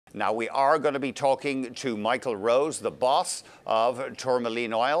Now, we are going to be talking to Michael Rose, the boss of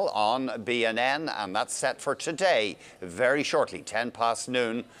Tourmaline Oil, on BNN, and that's set for today, very shortly, 10 past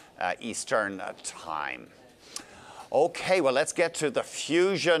noon Eastern Time. Okay, well, let's get to the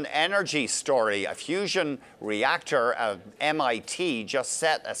fusion energy story. A fusion reactor at MIT just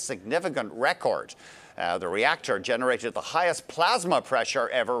set a significant record. The reactor generated the highest plasma pressure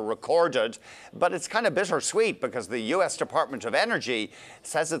ever recorded, but it's kind of bittersweet because the US Department of Energy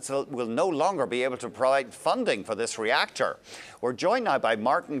says it will no longer be able to provide funding for this reactor. We're joined now by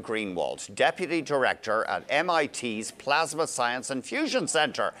Martin Greenwald, Deputy Director at MIT's Plasma Science and Fusion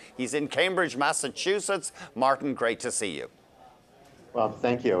Center. He's in Cambridge, Massachusetts. Martin, great to see you. Well,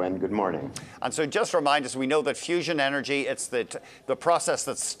 thank you, and good morning. And so just remind us, we know that fusion energy, it's the process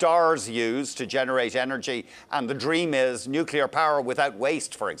that stars use to generate energy, and the dream is nuclear power without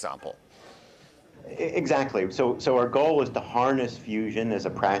waste, for example. Exactly. So our goal is to harness fusion as a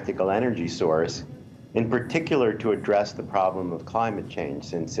practical energy source, in particular to address the problem of climate change,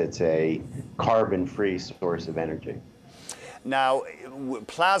 since it's a carbon-free source of energy. Now,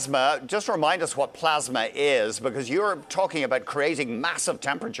 plasma, just remind us what plasma is, because you're talking about creating massive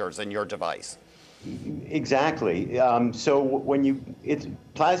temperatures in your device. Exactly.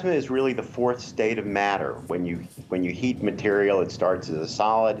 Plasma is really the fourth state of matter. When you heat material, it starts as a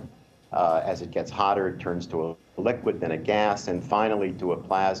solid. As it gets hotter, it turns to a liquid, then a gas, and finally to a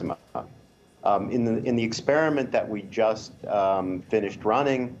plasma. In the experiment that we just finished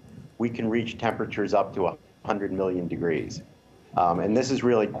running, we can reach temperatures up to 100 million degrees. And this is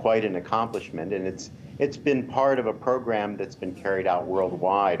really quite an accomplishment, and it's been part of a program that's been carried out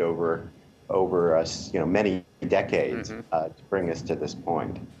worldwide over many decades to bring us to this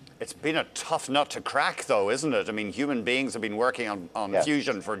point. It's been a tough nut to crack, though, isn't it? I mean, human beings have been working on Yes.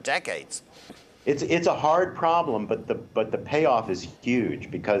 fusion for decades. It's a hard problem, but the payoff is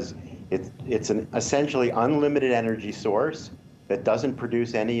huge because it's an essentially unlimited energy source that doesn't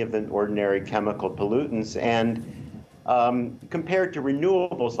produce any of the ordinary chemical pollutants, and compared to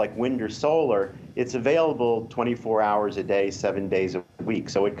renewables like wind or solar, it's available 24 hours a day, 7 days a week.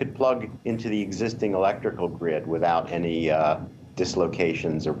 So it could plug into the existing electrical grid without any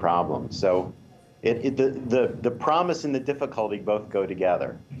dislocations or problems. So the promise and the difficulty both go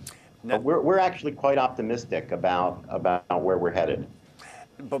together. Now, but we're actually quite optimistic about where we're headed.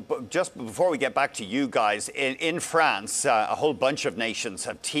 But just before we get back to you guys, in France, a whole bunch of nations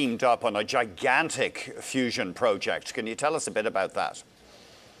have teamed up on a gigantic fusion project. Can you tell us a bit about that?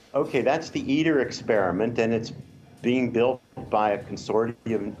 Okay, that's the ITER experiment, and it's being built by a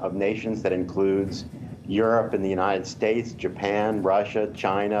consortium of nations that includes Europe and the United States, Japan, Russia,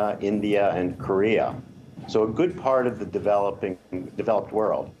 China, India, and Korea. So a good part of the developed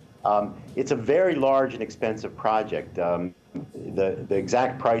world. It's a very large and expensive project. The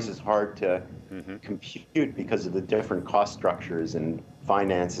exact price is hard to compute because of the different cost structures and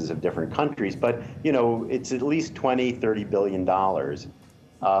finances of different countries, but it's at least $20–30 billion.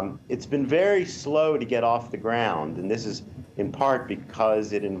 It's been very slow to get off the ground, and this is in part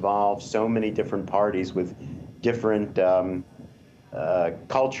because it involves so many different parties with different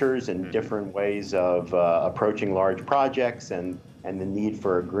cultures and different ways of approaching large projects and the need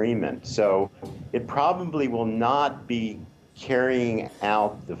for agreement. So it probably will not be carrying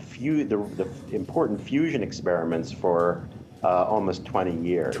out the important fusion experiments for almost 20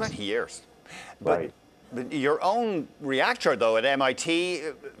 years. 20 years. Right. But your own reactor, though, at MIT,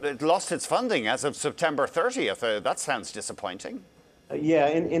 it lost its funding as of September 30th. That sounds disappointing. Yeah,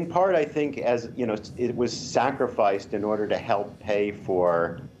 in part, I think, as it was sacrificed in order to help pay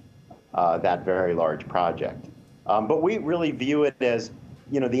for that very large project. But we really view it as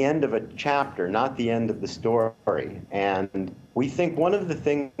the end of a chapter, not the end of the story. And we think one of the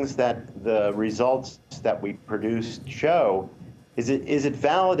things that the results that we produced show is it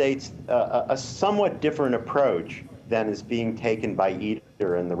validates a somewhat different approach than is being taken by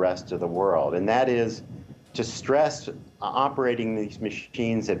ITER and the rest of the world. And that is to stress operating these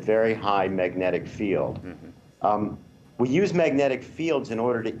machines at very high magnetic field. We use magnetic fields in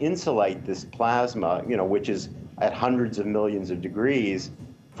order to insulate this plasma, which is at hundreds of millions of degrees,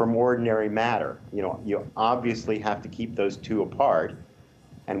 from ordinary matter. You obviously have to keep those two apart,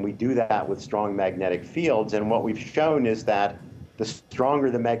 and we do that with strong magnetic fields. And what we've shown is that the stronger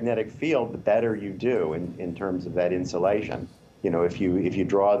the magnetic field, the better you do in terms of that insulation. If you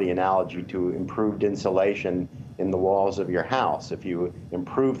draw the analogy to improved insulation in the walls of your house, if you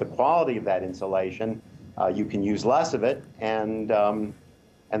improve the quality of that insulation, you can use less of it, and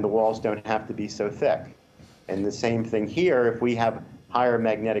the walls don't have to be so thick. And the same thing here, if we have higher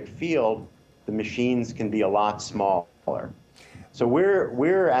magnetic field, the machines can be a lot smaller. So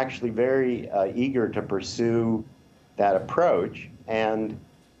we're actually very eager to pursue that approach, and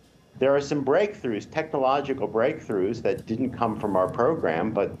there are some breakthroughs, technological breakthroughs that didn't come from our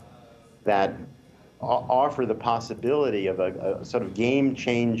program, but that offer the possibility of a sort of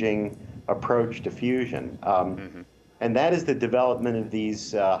game-changing approach to fusion. And that is the development of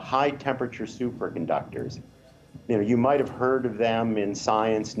these high-temperature superconductors. You know, you might have heard of them in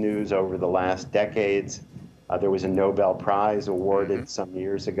science news over the last decades. There was a Nobel Prize awarded some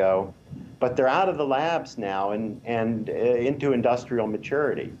years ago. But they're out of the labs now and into industrial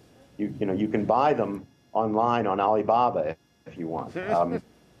maturity. You can buy them online on Alibaba if you want.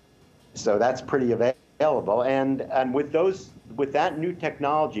 So that's pretty available. And with that new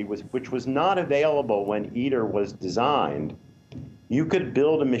technology, which was not available when ITER was designed, you could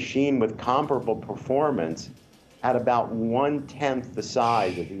build a machine with comparable performance at about 1/10 the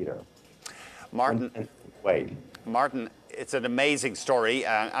size of ITER. Martin, wait. Martin, it's an amazing story,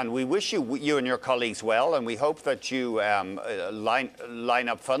 and we wish you and your colleagues well, and we hope that you line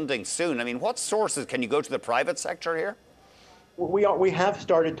up funding soon. I mean, what sources can you go to the private sector here? We have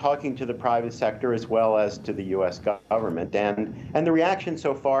started talking to the private sector as well as to the U.S. government, and the reaction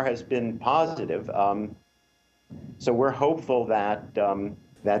so far has been positive. So we're hopeful that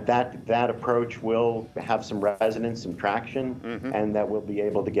that approach will have some resonance, some traction, and that we'll be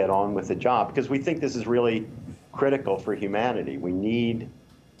able to get on with the job, because we think this is really critical for humanity. We need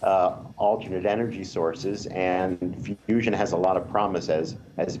alternate energy sources, and fusion has a lot of promise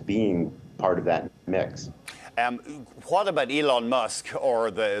as being part of that mix. What about Elon Musk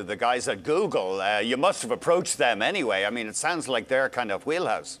or the guys at Google? You must have approached them anyway. I mean, it sounds like their kind of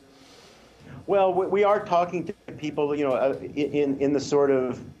wheelhouse. Well, we are talking to people, you know, in the sort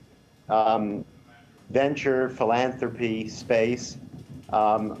of venture philanthropy space.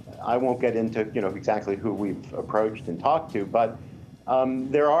 I won't get into, you know, exactly who we've approached and talked to, but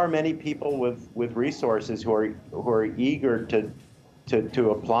there are many people with resources who are eager to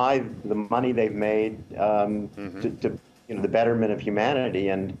apply the money they've made to you know, the betterment of humanity,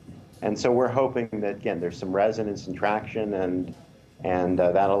 and so we're hoping that, again, there's some resonance and traction, and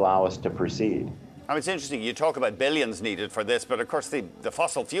that'll allow us to proceed. I mean, it's interesting, you talk about billions needed for this, but of course the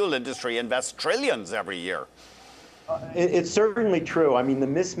fossil fuel industry invests trillions every year. It's certainly true. I mean, the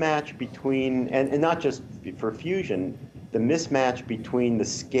mismatch between, and not just for fusion, the mismatch between the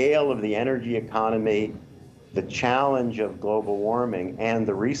scale of the energy economy, the challenge of global warming, and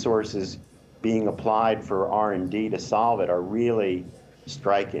the resources being applied for R&D to solve it are really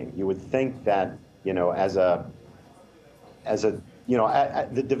striking. You would think that, you know,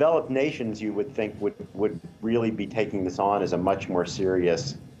 the developed nations, you would think would really be taking this on as a much more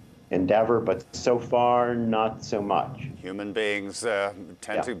serious endeavor, but so far, not so much. Human beings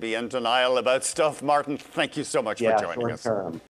tend to be in denial about stuff. Martin, thank you so much for joining us.